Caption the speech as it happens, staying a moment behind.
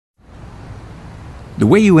The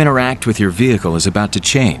way you interact with your vehicle is about to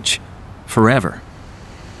change, forever.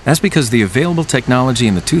 That's because the available technology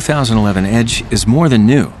in the 2011 Edge is more than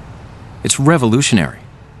new. It's revolutionary.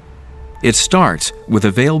 It starts with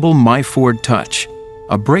available My Ford Touch,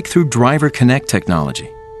 a breakthrough driver connect technology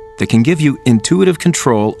that can give you intuitive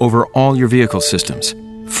control over all your vehicle systems: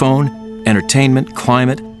 phone, entertainment,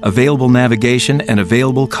 climate, available navigation, and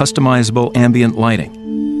available customizable ambient lighting.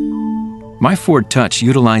 My Ford Touch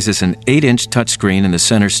utilizes an 8-inch touchscreen in the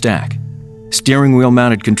center stack, steering wheel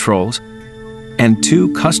mounted controls, and 2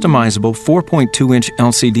 customizable 4.2-inch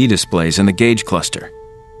LCD displays in the gauge cluster.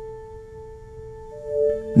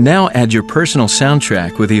 Now add your personal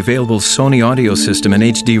soundtrack with the available Sony audio system and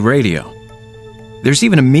HD radio. There's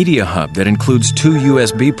even a media hub that includes 2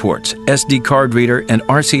 USB ports, SD card reader, and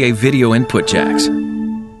RCA video input jacks.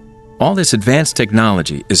 All this advanced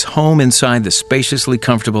technology is home inside the spaciously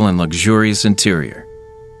comfortable and luxurious interior.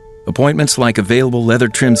 Appointments like available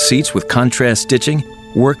leather-trimmed seats with contrast stitching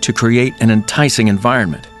work to create an enticing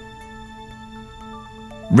environment.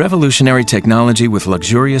 Revolutionary technology with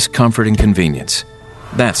luxurious comfort and convenience.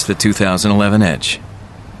 That's the 2011 Edge.